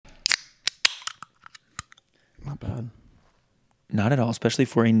bad. Not at all, especially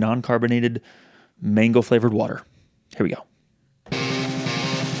for a non-carbonated mango-flavored water. Here we go.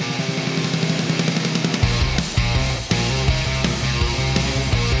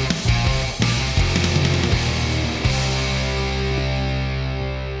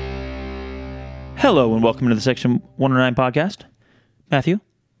 Hello and welcome to the Section 109 podcast. Matthew?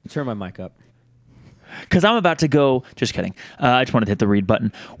 Turn my mic up. Because I'm about to go... Just kidding. I just wanted to hit the read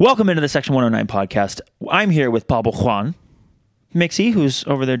button. Welcome into the Section 109 podcast. I'm here with Pablo Juan, Mixie, who's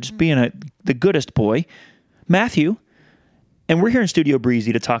over there just being the goodest boy, Matthew, and we're here in Studio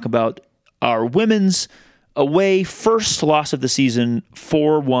Breezy to talk about our women's away first loss of the season,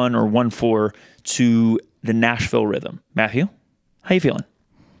 4-1 or 1-4 to the Nashville Rhythm. Matthew, how you feeling?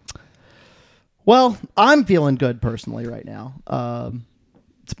 Well, I'm feeling good personally right now.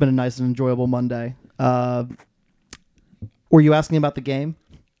 It's been a nice and enjoyable Monday. Were you asking about the game?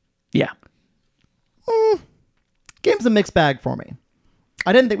 Yeah. Game's a mixed bag for me.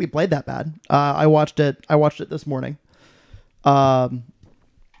 I didn't think we played that bad. I watched it this morning. I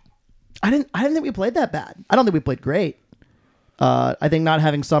didn't think we played that bad. I don't think we played great. I think not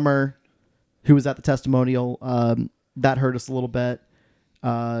having Summer, who was at the testimonial, that hurt us a little bit.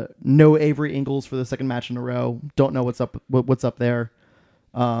 No Avery Ingles for the second match in a row. Don't know what's up there.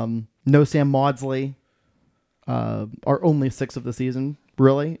 No Sam Maudsley. Our only 6 of the season,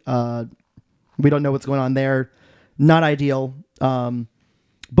 really. We don't know what's going on there. Not ideal.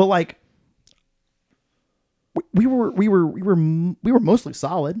 But like we were mostly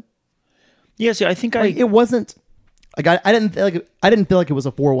solid. Yeah, see, I think it wasn't like I didn't feel like it was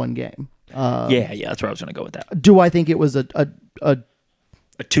a 4-1 game. Yeah, that's where I was going to go with that. Do I think it was a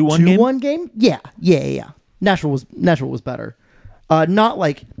 2-1 game? Yeah. Nashville was better. Not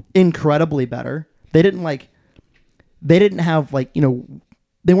like incredibly better. They didn't have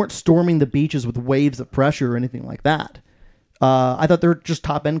they weren't storming the beaches with waves of pressure or anything like that. I thought their just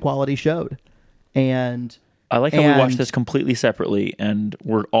top end quality showed. And I like how we watched this completely separately, and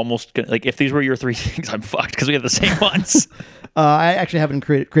we're almost gonna, like, if these were your 3 things, I'm fucked because we have the same ones. I actually haven't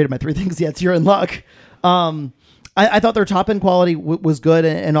created my 3 things yet, so you're in luck. I thought their top end quality was good,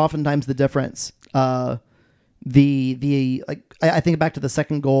 and oftentimes the difference. I think back to the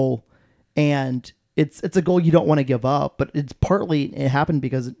second goal, and it's a goal you don't want to give up, but it happened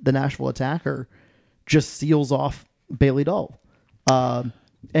because the Nashville attacker just seals off Bailey Dahl,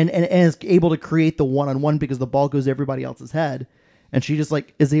 and is able to create the 1-on-1 because the ball goes to everybody else's head, and she just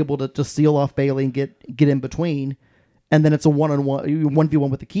is able to seal off Bailey and get in between. And then it's a 1-on-1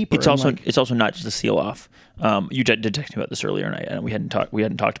 with the keeper. It's also not just a seal off. You did text me about this earlier, and we hadn't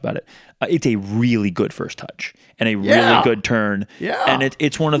talked about it. It's a really good first touch and a really good turn. Yeah, and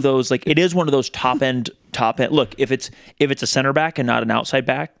it's one of those it is one of those top end. Look, if it's a center back and not an outside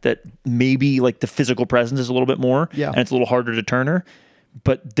back, that maybe the physical presence is a little bit more. Yeah, and it's a little harder to turn her.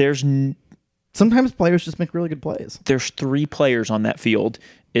 But sometimes players just make really good plays. There's 3 players on that field.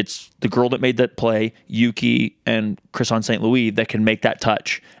 It's the girl that made that play, Yuki, and Chris on St. Louis that can make that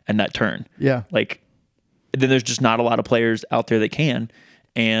touch and that turn. Yeah. Then there's just not a lot of players out there that can.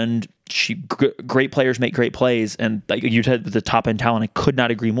 And great players make great plays. And you said the top end talent, I could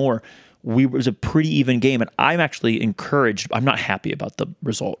not agree more. It was a pretty even game. And I'm actually encouraged. I'm not happy about the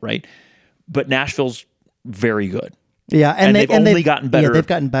result, right? But Nashville's very good. Yeah. And they've gotten better. Yeah, they've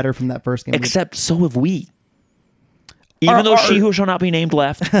gotten better from that first game. Except so have we. Even though she who shall not be named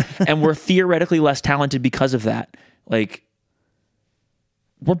left, and we're theoretically less talented because of that, we're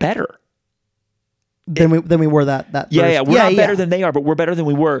better than we were that first. Yeah, we're not better than they are, but we're better than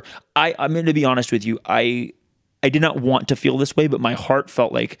we were. I'm going to be honest with you. I did not want to feel this way, but my heart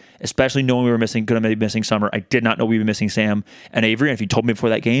felt especially knowing we were going to be missing Summer, I did not know we'd be missing Sam and Avery. And if you told me before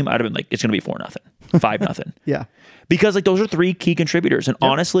that game, I'd have been it's going to be 4-0, 5-0. Yeah, because those are 3 key contributors, and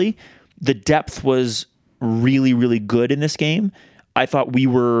honestly, the depth was really, really good in this game. I thought we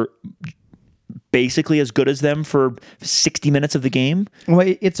were basically as good as them for 60 minutes of the game.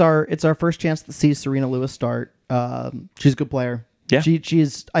 Well, it's our first chance to see Serena Lewis start. She's a good player. Yeah,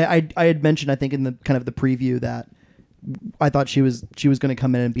 she's. I had mentioned, I think, in the kind of the preview that I thought she was going to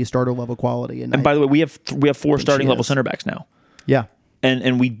come in and be starter level quality. And by the way, we have 4 starting level center backs now. Yeah,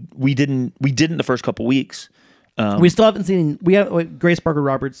 and we didn't the first couple weeks. We still haven't seen. Grace Parker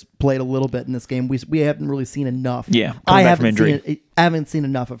Roberts played a little bit in this game. We haven't really seen enough. Yeah, I haven't seen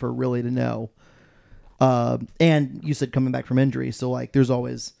enough of her really to know. And you said coming back from injury, so there's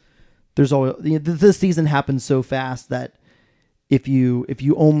always this season happens so fast that if you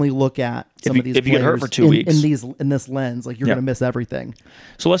only look at some of these if you get hurt for 2 weeks in this lens, you're going to miss everything.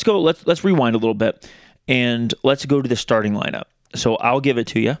 So let's go. Let's rewind a little bit and let's go to the starting lineup. So I'll give it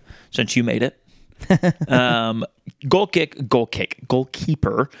to you since you made it.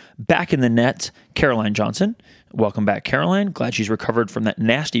 Goalkeeper, back in the net, Caroline Johnson. Welcome back, Caroline. Glad she's recovered from that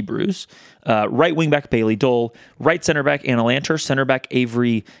nasty bruise. Right wing back, Bailey Dole. Right center back, Anna Lanter. Center back,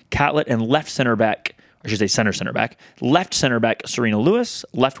 Avery Catlett. And left center back, I should say center back. Left center back, Serena Lewis.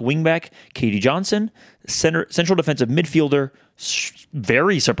 Left wing back, Katie Johnson. Central defensive midfielder,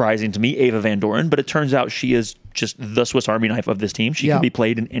 very surprising to me, Ava Van Doren. But it turns out she is just the Swiss Army knife of this team. She can be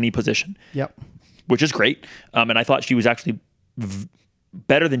played in any position. Yep. Which is great. And I thought she was actually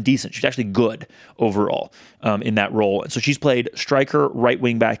better than decent. She's actually good overall in that role. And so she's played striker, right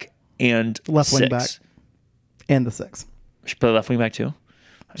wing back, and left wing back, and the 6. She played left wing back too?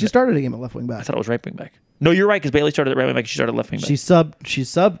 She started a game at left wing back. I thought it was right wing back. No, you're right, because Bailey started at right wing back. She started left wing back. Has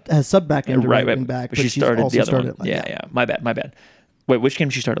subbed back into right wing back, but she started the other one. Yeah. My bad. Wait, which game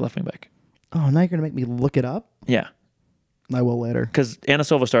did she start at left wing back? Oh, now you're going to make me look it up? Yeah. I will later. Because Anna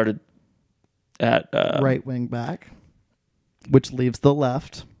Silva started at right wing back, which leaves the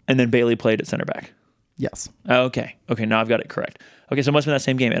left. And then Bailey played at center back. Yes. Okay, now I've got it correct. Okay, so it must have been that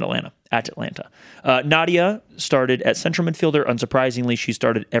same game at Atlanta. Nadia started at central midfielder. Unsurprisingly, she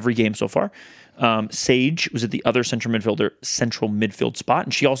started every game so far. Sage was at the other central midfield spot,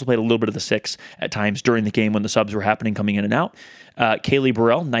 and she also played a little bit of the 6 at times during the game when the subs were happening, coming in and out. Kaylee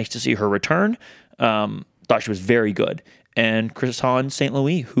Burrell, nice to see her return. Thought she was very good. And Chrishan St.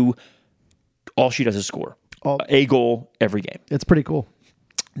 Louis, who all she does is score. A goal every game. It's pretty cool.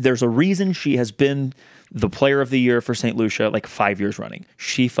 There's a reason she has been the player of the year for St. Lucia like 5 years running.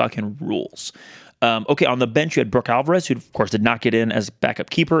 She fucking rules. Okay, on the bench, you had Brooke Alvarez, who, of course, did not get in as backup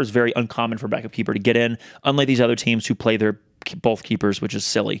keeper. It's very uncommon for backup keeper to get in, unlike these other teams who play their both keepers, which is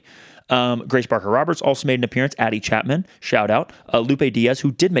silly. Grace Barker-Roberts also made an appearance. Addie Chapman, shout out. Lupe Diaz,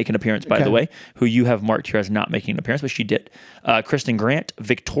 who did make an appearance, by the way, who you have marked here as not making an appearance, but she did. Kristen Grant,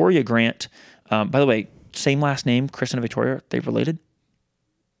 Victoria Grant. By the way, same last name, Kristen and Victoria, are they related?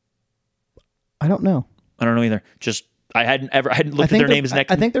 I don't know. I don't know either. Just I hadn't looked at their names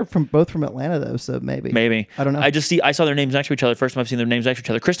next. I think they're both from Atlanta though, so maybe. I don't know. I saw their names next to each other. First time I've seen their names next to each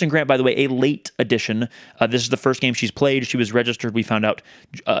other. Kristen Grant, by the way, a late addition. This is the first game she's played. She was registered, we found out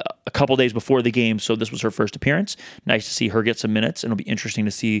a couple days before the game, so this was her first appearance. Nice to see her get some minutes, and it'll be interesting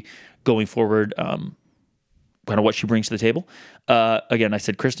to see going forward kind of what she brings to the table. Again, I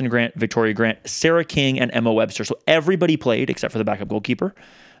said Kristen Grant, Victoria Grant, Sarah King, and Emma Webster. So everybody played except for the backup goalkeeper.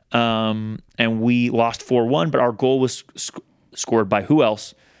 And we lost 4-1, but our goal was scored by who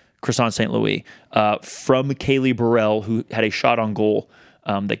else? Chrishan St. Louis, from Kaylee Burrell, who had a shot on goal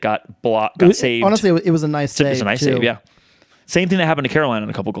that got saved. Honestly, it was a nice save. It was a nice save, yeah. Same thing that happened to Caroline on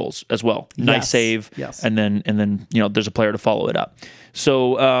a couple goals as well. Nice save, yes. And then there's a player to follow it up.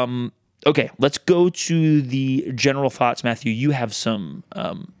 So okay, let's go to the general thoughts. Matthew, you have some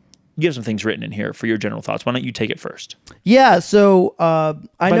things written in here for your general thoughts. Why don't you take it first? Yeah, so By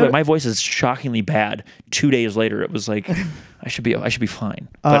the way, my voice is shockingly bad. 2 days later, it was like I should be fine.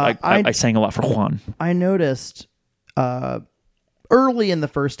 But I sang a lot for Juan. I noticed early in the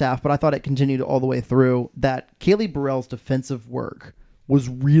first half, but I thought it continued all the way through, that Kaylee Burrell's defensive work was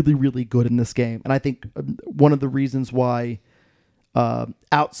really, really good in this game. And I think one of the reasons why,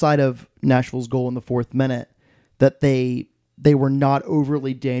 outside of Nashville's goal in the 4th minute, that they were not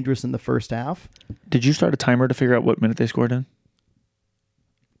overly dangerous in the first half. Did you start a timer to figure out what minute they scored in?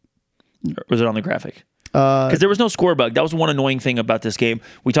 Or was it on the graphic? Because there was no score bug. That was one annoying thing about this game.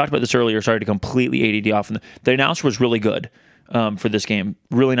 We talked about this earlier. Sorry to completely ADD off. And the announcer was really good for this game.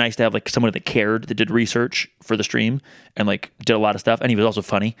 Really nice to have like someone that cared, that did research for the stream and like did a lot of stuff. And he was also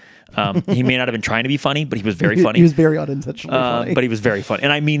funny. He may not have been trying to be funny, but he was very funny. He was very unintentionally funny. But he was very funny.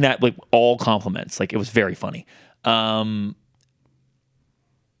 And I mean that like all compliments. Like it was very funny.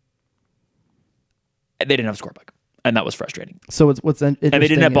 They didn't have a score bug, and that was frustrating. So what's interesting, and they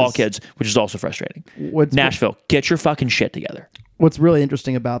didn't have ball kids, which is also frustrating. Nashville, get your fucking shit together. What's really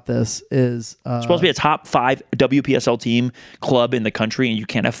interesting about this is it's supposed to be a top 5 WPSL team club in the country, and you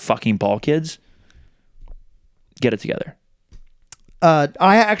can't have fucking ball kids. Get it together. I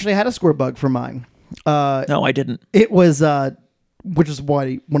actually had a score bug for mine. No, I didn't. It was, which is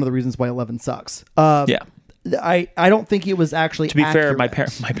why one of the reasons why 11 sucks. Yeah. I don't think it was actually. To be accurate. fair, my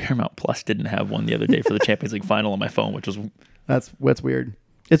Paramount Plus didn't have one the other day for the Champions League final on my phone, which was that's weird.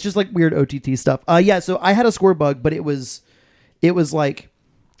 It's just like weird OTT stuff. Yeah, so I had a score bug, but it was like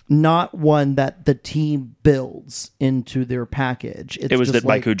not one that the team builds into their package. It was the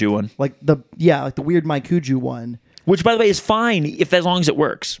Mike Uju one, like the weird Mike Uju one, which by the way is fine as long as it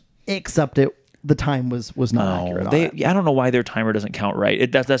works. Except it the time was not accurate on it. I don't know why their timer doesn't count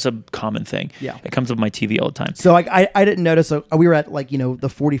right. That's a common thing. Yeah. It comes up on my TV all the time. So I didn't notice. So we were at like, the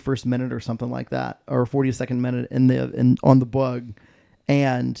 41st minute or something like that, or 42nd minute on the bug,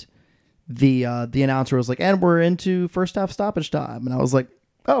 and the announcer was like, and we're into first half stoppage time, and I was like,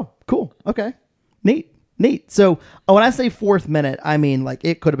 oh, cool, okay, neat. So when I say 4th minute, I mean like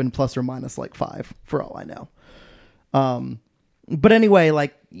it could have been plus or minus like 5 for all I know. But anyway,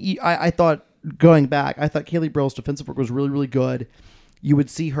 like I thought going back, I thought Kaylee Brill's defensive work was really, really good. You would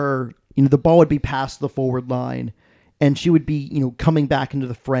see her, the ball would be past the forward line, and she would be, coming back into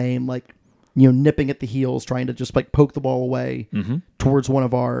the frame, like, nipping at the heels, trying to just like poke the ball away towards one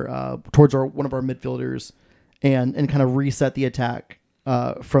of our midfielders, and kind of reset the attack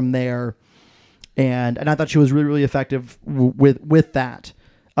from there. And I thought she was really, really effective with that.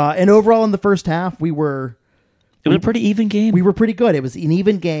 And overall in the first half, it was a pretty even game. We were pretty good. It was an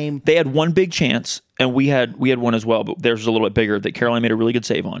even game. They had one big chance, and we had one as well, but theirs was a little bit bigger that Caroline made a really good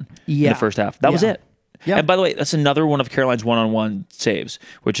save on in the first half. That was it. Yeah. And by the way, that's another one of Caroline's one-on-one saves,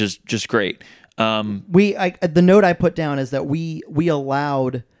 which is just great. The note I put down is that we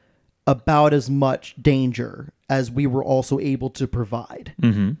allowed about as much danger as we were also able to provide.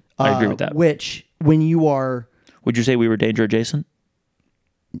 Mm-hmm. I agree with that. Which, when you are... Would you say we were danger adjacent?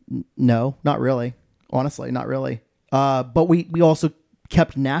 No, not really. Honestly, not really. But we also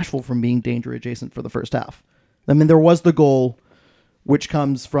kept Nashville from being danger adjacent for the first half. I mean, there was the goal, which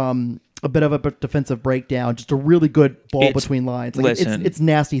comes from a bit of a defensive breakdown, just a really good ball between lines. Like, listen, it's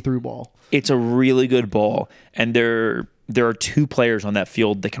nasty through ball. It's a really good ball, and there are 2 players on that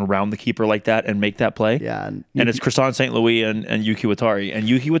field that can round the keeper like that and make that play. Yeah, and it's Kristan St. Louis and Yuki Watari. And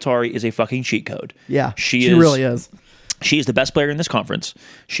Yuki Watari is a fucking cheat code. Yeah, she really is. She is the best player in this conference.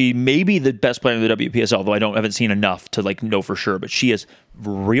 She may be the best player in the WPSL, although I haven't seen enough to like know for sure. But she is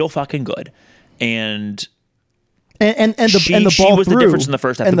real fucking good, and the ball was the difference in the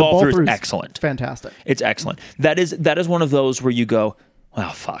first half. The ball through is excellent, fantastic. It's excellent. That is one of those where you go, wow,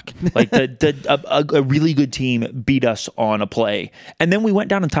 fuck! Like a really good team beat us on a play, and then we went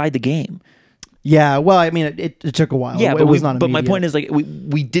down and tied the game. Yeah, well, I mean, it took a while. Yeah, it was not immediate. But my point is, like,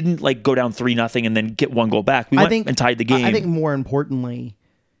 we didn't like go down 3-0 and then get 1 goal back. We went and tied the game. I think more importantly,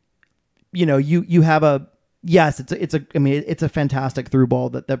 you have a yes, it's a fantastic through ball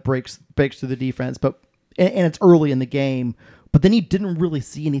that breaks through the defense, but and it's early in the game. But then you didn't really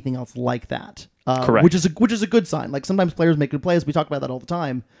see anything else like that. Correct. Which is a good sign. Like sometimes players make good plays. We talk about that all the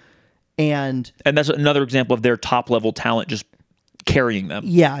time, and that's another example of their top level talent just carrying them.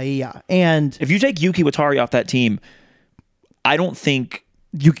 Yeah. And if you take Yuki Watari off that team, I don't think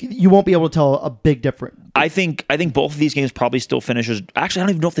you won't be able to tell a big difference. I think both of these games probably still finish as... Actually, I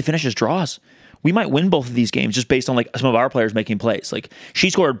don't even know if they finish as draws. We might win both of these games just based on like some of our players making plays. Like she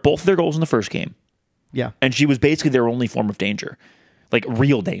scored both of their goals in the first game. Yeah. And she was basically their only form of danger. Like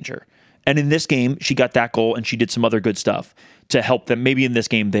real danger. And in this game, she got that goal and she did some other good stuff to help them. Maybe in this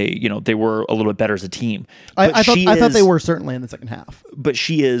game, they were a little bit better as a team. I thought they were certainly in the second half. But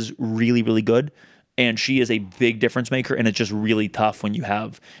she is really, really good, and she is a big difference maker. And it's just really tough when you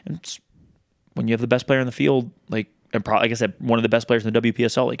have the best player in the field, like I guess one of the best players in the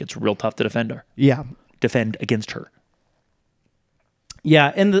WPSL. Like it's real tough to defend her. Yeah, defend against her.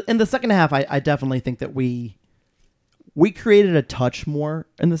 Yeah, in the second half, I definitely think that we created a touch more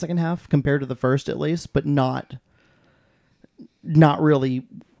in the second half compared to the first, at least, but not really,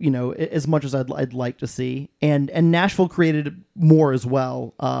 as much as I'd like to see. And Nashville created more as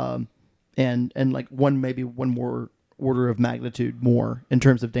well, and like one more order of magnitude more in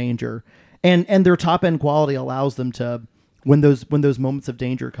terms of danger. And their top end quality allows them to, when those moments of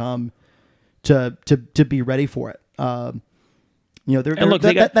danger come, to be ready for it.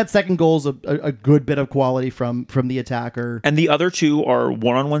 That second goal is a good bit of quality from the attacker, and the other 2 are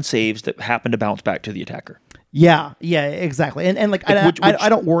one-on-one saves that happen to bounce back to the attacker. Yeah, exactly. And like I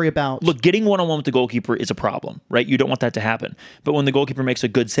don't worry about... Look, getting one-on-one with the goalkeeper is a problem, right? You don't want that to happen. But when the goalkeeper makes a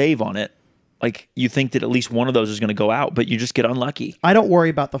good save on it, like you think that at least one of those is going to go out, but you just get unlucky. I don't worry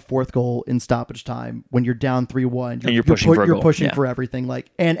about the 4th goal in stoppage time when you're down 3-1. You're pushing for a goal. You're pushing for everything.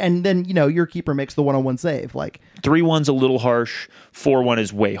 Like and then your keeper makes the one-on-one save. Like 3-1's a little harsh. 4-1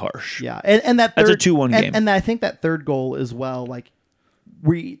 is way harsh. Yeah, and that's a 2-1 game. And I think that third goal as well. Like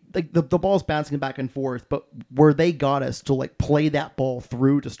the ball's bouncing back and forth, but where they got us to like play that ball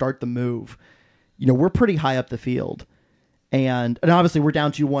through to start the move, we're pretty high up the field. And obviously we're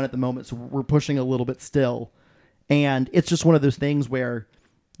down 2-1 at the moment, so we're pushing a little bit still. And it's just one of those things where,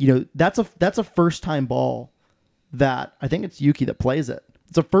 that's a first time ball that I think it's Yuki that plays it.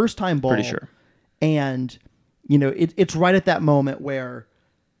 It's a first time ball. Pretty sure. And, it's right at that moment where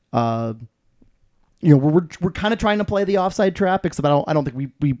we're kind of trying to play the offside trap, except I don't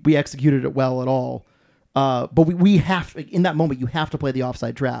think we executed it well at all. But we have to, in that moment, you have to play the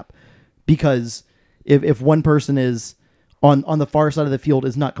offside trap, because if one person is on the far side of the field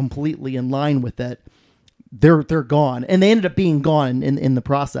is not completely in line with it, they're gone, and they ended up being gone in the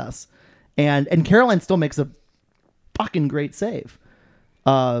process. And Caroline still makes a fucking great save,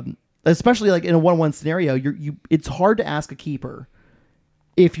 especially like in a 1-1 scenario. It's hard to ask a keeper.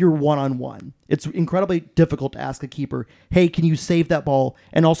 If you're 1-on-1, it's incredibly difficult to ask a keeper, "Hey, can you save that ball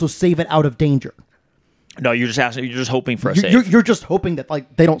and also save it out of danger?" No, you're just asking. You're just hoping for a save. You're just hoping that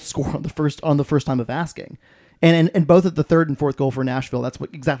like they don't score on the first time of asking. And both at the third and fourth goal for Nashville, that's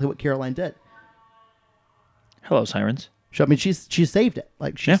exactly what Caroline did. Hello, Sirens. I mean, she saved it.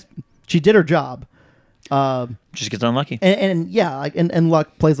 Like she did her job. Just gets unlucky. And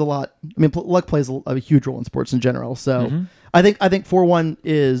luck plays a lot. I mean, luck plays a huge role in sports in general. So I think 4-1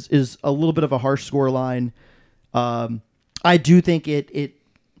 is a little bit of a harsh score line. I do think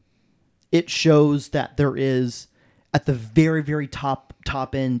it shows that there is, at the very, very top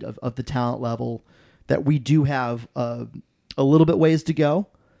end of the talent level, that we do have a little bit ways to go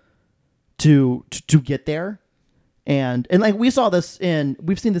to get there. And like we've seen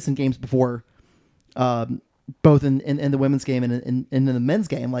this in games before, both in the women's game and in the men's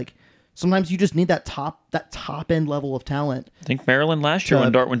game. Like sometimes you just need that top end level of talent. I think Maryland last year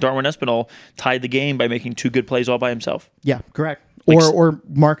when Darwin Espinal tied the game by making 2 good plays all by himself. Yeah, correct. Or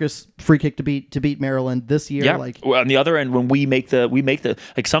Marcus free kick to beat Maryland this year. Yeah. Like on the other end, when we make the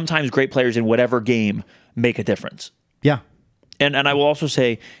like, sometimes great players in whatever game make a difference. Yeah. And I will also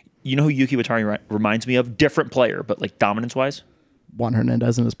say, you know who Yuki Watari reminds me of? Different player, but like dominance wise. Juan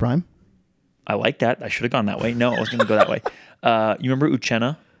Hernandez in his prime. I like that. I should have gone that way. No, I was going to go that way. You remember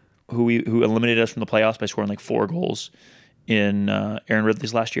Uchenna, who eliminated us from the playoffs by scoring like 4 goals in Aaron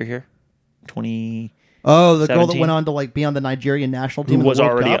Ridley's last year here, 20. Oh, the girl that went on to like be on the Nigerian national team, who was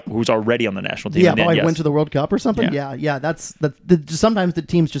already on the national team. Yeah, but like went to the World Cup or something. Yeah. Yeah. That's sometimes the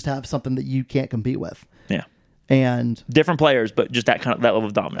teams just have something that you can't compete with. Yeah, and different players, but just that level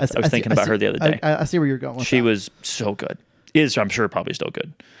of dominance. I was thinking about her the other day. I see where you're going with she that. was so good. I'm sure, probably still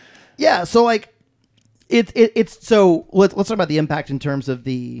good. Yeah. So like, it's so let's talk about the impact in terms of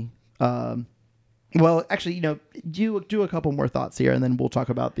the. Well, actually, do a couple more thoughts here, and then we'll talk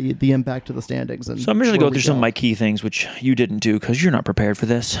about the impact to the standings. And so I'm just going to go through some of my key things, which you didn't do because you're not prepared for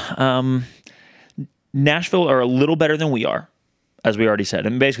this. Nashville are a little better than we are, as we already said,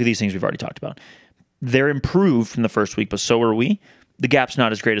 and basically these things we've already talked about. They're improved from the first week, but so are we. The gap's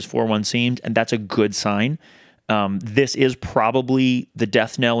not as great as 4-1 seemed, and that's a good sign. This is probably the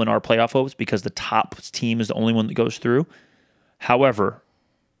death knell in our playoff hopes because the top team is the only one that goes through. However,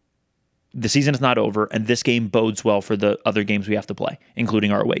 the season is not over, and this game bodes well for the other games we have to play,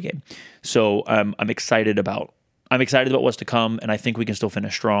 including our away game. So I'm excited about what's to come, and I think we can still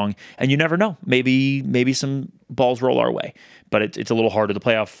finish strong. And you never know, maybe some balls roll our way, but it's a little harder. The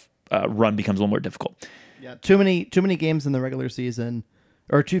playoff run becomes a little more difficult. Yeah, too many games in the regular season,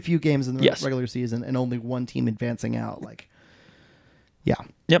 or too few games in the regular season, and only one team advancing out. Like, yeah.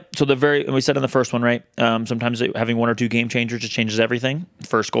 Yep. So we said in the first one, right? Sometimes having 1 or 2 game changers just changes everything.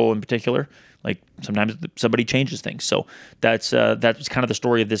 First goal in particular, like sometimes somebody changes things. So that's kind of the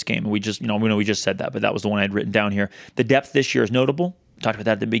story of this game. And we just, we just said that, but that was the one I'd written down here. The depth this year is notable. We talked about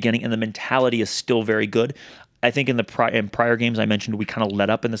that at the beginning, and the mentality is still very good. I think in prior games I mentioned we kind of let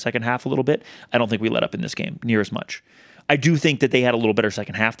up in the second half a little bit. I don't think we let up in this game near as much. I do think that they had a little better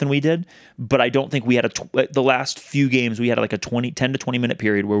second half than we did, but I don't think we had the last few games we had like a 10 to 20 minute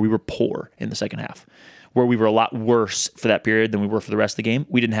period where we were poor in the second half, where we were a lot worse for that period than we were for the rest of the game.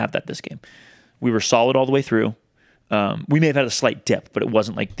 We didn't have that this game. We were solid all the way through. We may have had a slight dip, but it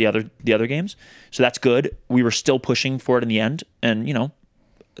wasn't like the other games. So that's good. We were still pushing for it in the end, and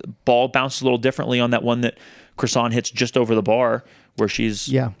ball bounced a little differently on that one that Croissant hits just over the bar where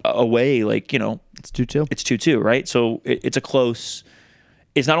she's away, like, it's 2-2. It's 2-2, right? So it's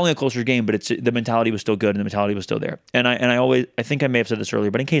not only a closer game, but the mentality was still good and the mentality was still there. And I think I may have said this earlier,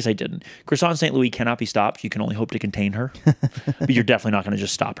 but in case I didn't, Croissant St. Louis cannot be stopped. You can only hope to contain her, but you're definitely not going to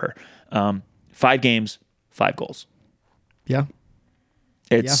just stop her. 5 games, 5 goals. Yeah.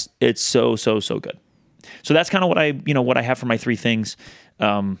 It's so good. So that's kind of what I have for my 3 things.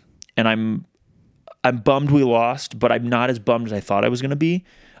 And I'm bummed we lost, but I'm not as bummed as I thought I was going to be.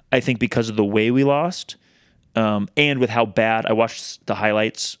 I think because of the way we lost, and with how bad I watched the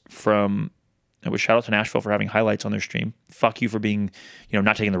highlights from. I would shout out to Nashville for having highlights on their stream. Fuck you for being,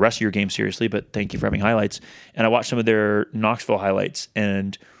 not taking the rest of your game seriously, but thank you for having highlights. And I watched some of their Knoxville highlights,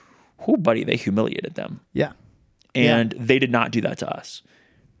 and buddy, they humiliated them. Yeah, and they did not do that to us.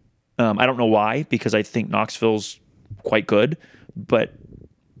 I don't know why, because I think Knoxville's quite good, but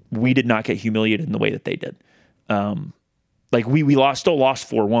we did not get humiliated in the way that they did. Like we still lost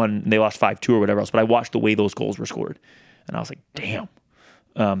 4-1 and they lost 5-2 or whatever else, but I watched the way those goals were scored and I was like, damn.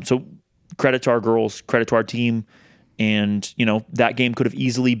 So credit to our girls, credit to our team. And, that game could have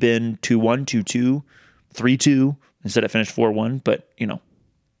easily been 2-1, 2-2, 3-2. Instead it finished 4-1, but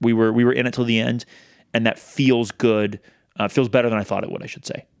we were in it till the end, and that feels good. Feels better than I thought it would, I should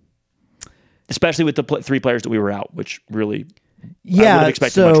say. Especially with the 3 players that we were out, which really I would have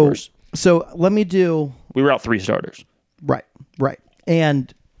expected much worse. So let me do. We were out 3 starters. Right,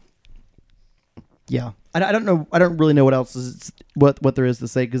 and yeah, I don't know. I don't really know what else is what there is to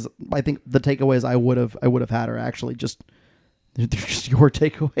say, because I think the takeaways I would have had are actually just they're just your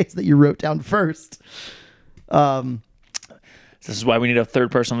takeaways that you wrote down first. This is why we need a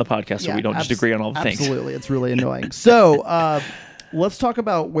third person on the podcast, so we don't just agree on all the things. Absolutely, it's really annoying. So let's talk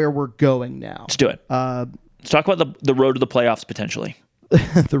about where we're going now. Let's do it. Let's talk about the road to the playoffs potentially.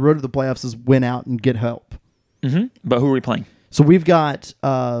 The road to the playoffs is win out and get help. Mm-hmm. But who are we playing? So we've got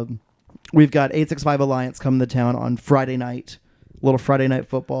 865 Alliance coming to town on Friday night. A little Friday night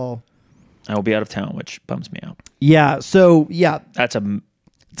football. I will be out of town, which bums me out. Yeah. So yeah, it's a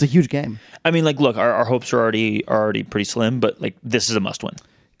huge game. I mean, like, look, our hopes are already pretty slim, but like this is a must win.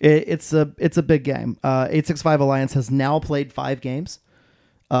 It's a big game. 865 Alliance has now played 5 games.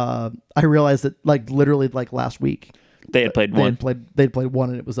 I realized that literally last week they had played one. They'd played one,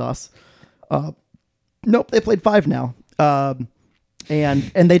 and it was us. Nope, they played 5 now. And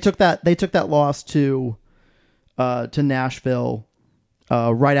they took that loss to Nashville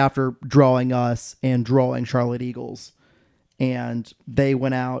right after drawing us and drawing Charlotte Eagles, and they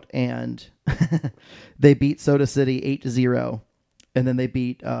went out and they beat Soda City 8-0, and then they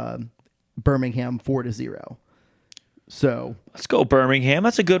beat Birmingham 4-0. So let's go Birmingham.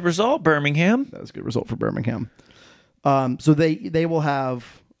 That's a good result, Birmingham. That's a good result for Birmingham. So they will have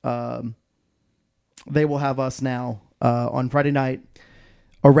us now on Friday night.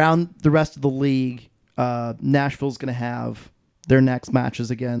 Around the rest of the league, Nashville's going to have their next matches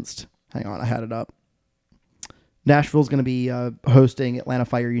against. Hang on, I had it up. Nashville's going to be hosting Atlanta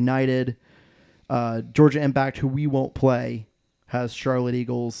Fire United. Georgia Impact, who we won't play, has Charlotte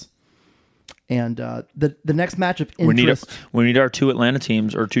Eagles. And the next match of interest... We need our 2 Atlanta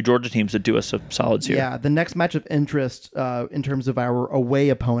teams or 2 Georgia teams to do us a solid here. Yeah, the next match of interest in terms of our away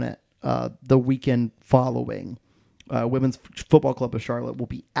opponent the weekend following, Women's Football Club of Charlotte will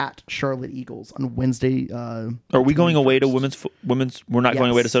be at Charlotte Eagles on Wednesday. Are we going away to women's? We're not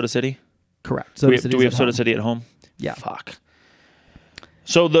going away to Soda City? Correct. Do we have Soda City at home? Yeah. Fuck.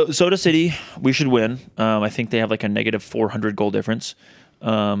 So the Soda City, we should win. I think they have like a negative 400 goal difference.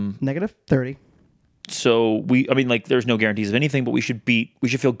 Negative 30. So there's no guarantees of anything, but we should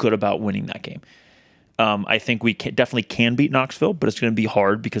feel good about winning that game. I think we definitely can beat Knoxville, but it's going to be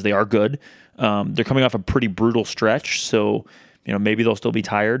hard because they are good. They're coming off a pretty brutal stretch, so maybe they'll still be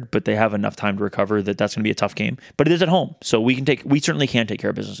tired, but they have enough time to recover that's going to be a tough game. But it is at home, so we certainly can take care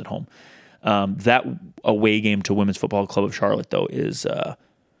of business at home. That away game to Women's Football Club of Charlotte, though, is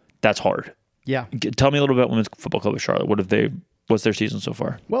that's hard. Yeah. Tell me a little bit about Women's Football Club of Charlotte. What's their season so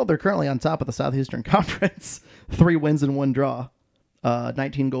far? Well, they're currently on top of the Southeastern Conference. 3 wins and 1 draw.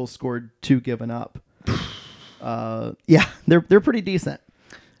 19 goals scored, 2 given up. Yeah, they're pretty decent.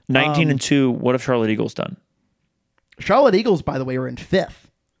 19-2. What have Charlotte Eagles done? Charlotte Eagles, by the way, are in 5th.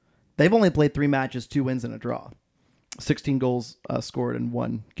 They've only played 3 matches, 2 wins and a draw. 16 goals scored and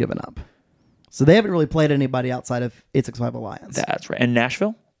 1 given up. So they haven't really played anybody outside of 865 Alliance. That's right. And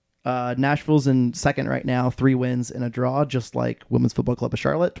Nashville? Nashville's in 2nd right now, 3 wins and a draw, just like Women's Football Club of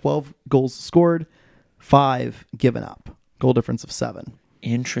Charlotte. 12 goals scored, 5 given up. Goal difference of 7.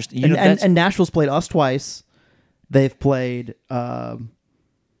 Interesting. And Nashville's played us twice. They've played. Did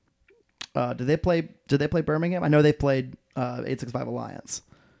they play Birmingham? I know they've played 865 Alliance.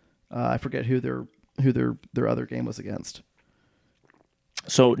 I forget who their other game was against.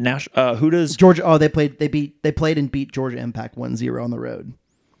 So who does Georgia? Oh, they played and beat Georgia Impact 1-0 on the road.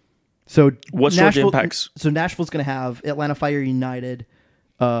 So what's Georgia Impact's? So Nashville's going to have Atlanta Fire United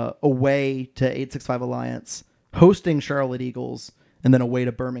away to 865 Alliance, hosting Charlotte Eagles, and then away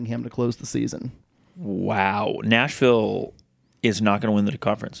to Birmingham to close the season. Wow, Nashville is not going to win the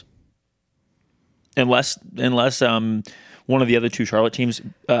conference unless one of the other 2 Charlotte teams.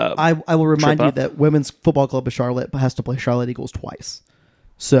 I will remind you that Women's Football Club of Charlotte has to play Charlotte Eagles twice.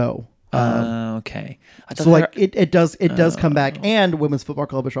 So okay, so it does come back, and Women's Football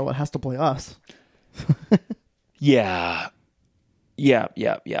Club of Charlotte has to play us. Yeah.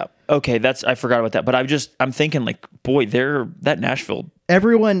 Okay, I forgot about that, but I'm thinking like, boy, that Nashville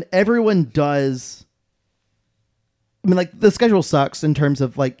everyone does. I mean, like, the schedule sucks in terms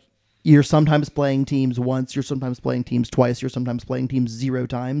of, like, you're sometimes playing teams once, you're sometimes playing teams twice, you're sometimes playing teams 0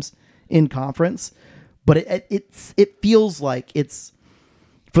 times in conference. But it feels like it's,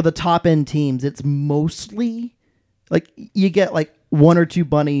 for the top end teams, it's mostly like you get like 1 or 2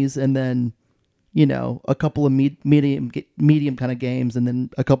 bunnies and then, you know, a couple of medium kind of games and then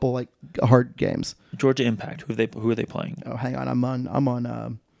a couple like hard games. Georgia Impact. Who are they playing? Oh, hang on. I'm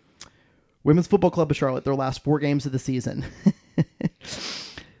on Women's Football Club of Charlotte. Their last 4 games of the season.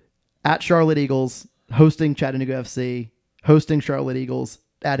 At Charlotte Eagles, hosting Chattanooga FC, hosting Charlotte Eagles,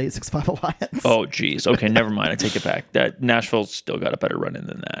 at 865 Alliance. Oh, geez. Okay, never mind. I take it back. That Nashville's still got a better run-in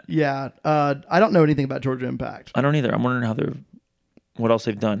than that. Yeah. I don't know anything about Georgia Impact. I don't either. I'm wondering what else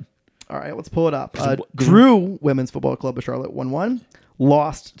they've done. All right, let's pull it up. Drew Women's Football Club of Charlotte 1-1.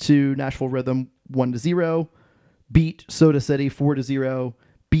 Lost to Nashville Rhythm 1-0. Beat Soda City 4-0.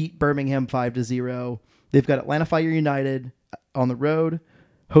 Beat Birmingham 5-0. They've got Atlanta Fire United on the road,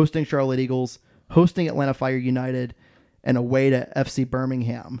 hosting Charlotte Eagles, hosting Atlanta Fire United, and away to FC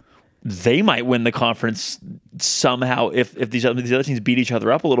Birmingham. They might win the conference somehow if these other teams beat each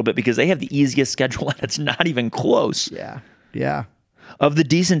other up a little bit, because they have the easiest schedule and it's not even close. Yeah. Of the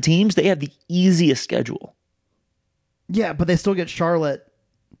decent teams, they have the easiest schedule. Yeah, but they still get Charlotte.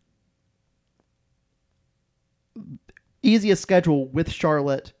 Easiest schedule with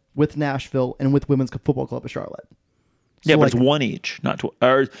Charlotte, with Nashville, and with Women's Football Club of Charlotte. Yeah, but it's 1 each, not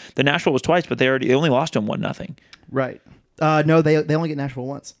or the Nashville was twice, but they only lost them 1-0. Right. No, they only get Nashville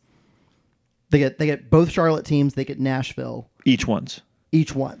once. They get both Charlotte teams. They get Nashville each once.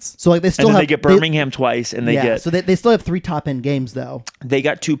 So like they still have, they get Birmingham twice, and so they still have 3 top end games though. They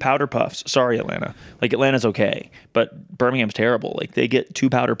got 2 powder puffs. Sorry, Atlanta. Like, Atlanta's okay, but Birmingham's terrible. Like, they get 2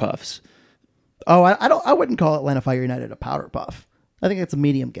 powder puffs. Oh, I wouldn't call Atlanta Fire United a powder puff. I think it's a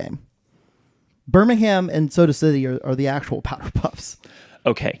medium game. Birmingham and Soda City are the actual powder puffs.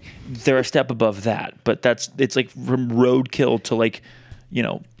 Okay, they're a step above that, but it's like from roadkill to, like, you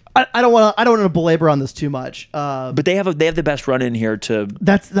know. I don't want to belabor on this too much. But they have the best run in here to be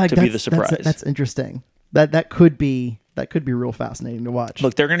the surprise. That's interesting. That could be real fascinating to watch.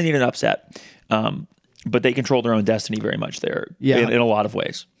 Look, they're going to need an upset, but they control their own destiny very much there. In a lot of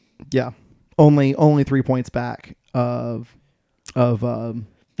ways. Yeah, only 3 points back of.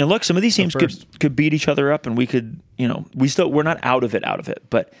 And look, some of these teams could beat each other up, and we could, you know, we're not out of it,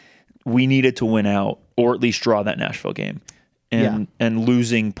 but we needed to win out or at least draw that Nashville game. And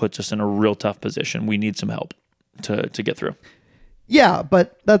losing puts us in a real tough position. We need some help to get through. Yeah,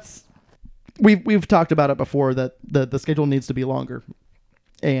 but we've talked about it before, that the schedule needs to be longer,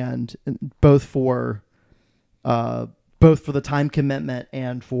 and both for the time commitment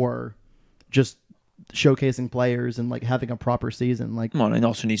and for just showcasing players and like having a proper season. Like, well, and it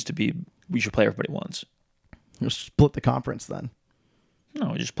also needs to be, we should play everybody once. Just split the conference then.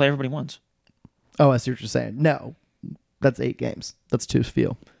 No, just play everybody once. Oh, I see what you're saying. No. That's 8 games. That's 2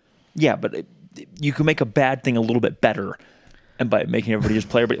 field. Yeah, but you can make a bad thing a little bit better, and by making everybody just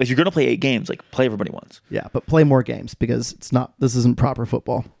play everybody. If you're going to play 8 games, like, play everybody once. Yeah, but play more games, because this isn't proper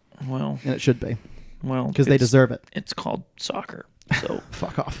football. Well, and it should be. Well, because they deserve it. It's called soccer. So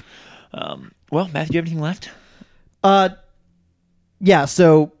fuck off. Well, Matthew, do you have anything left? Yeah.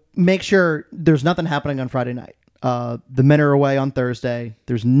 So make sure there's nothing happening on Friday night. The men are away on Thursday.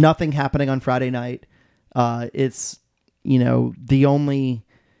 There's nothing happening on Friday night. It's, you know,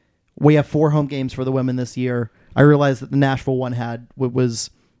 we have 4 home games for the women this year. I realized that the Nashville one was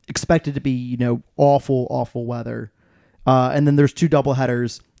expected to be, you know, awful weather. And then there's 2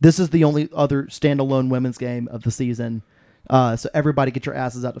 doubleheaders. This is the only other standalone women's game of the season. So everybody get your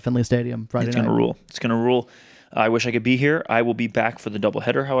asses out to Finley Stadium Friday night. It's going to rule. I wish I could be here. I will be back for the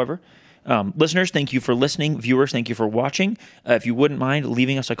doubleheader, however. Listeners, thank you for listening. Viewers, thank you for watching. If you wouldn't mind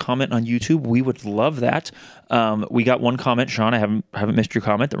leaving us a comment on YouTube, we would love that. We got 1 comment, Sean. I haven't missed your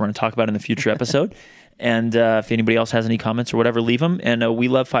comment that we're going to talk about in the future episode. And if anybody else has any comments or whatever, leave them. And we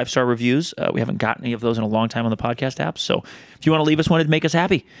love 5-star reviews. We haven't gotten any of those in a long time on the podcast app. So if you want to leave us one, it'd make us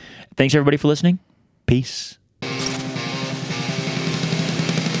happy. Thanks everybody for listening. Peace.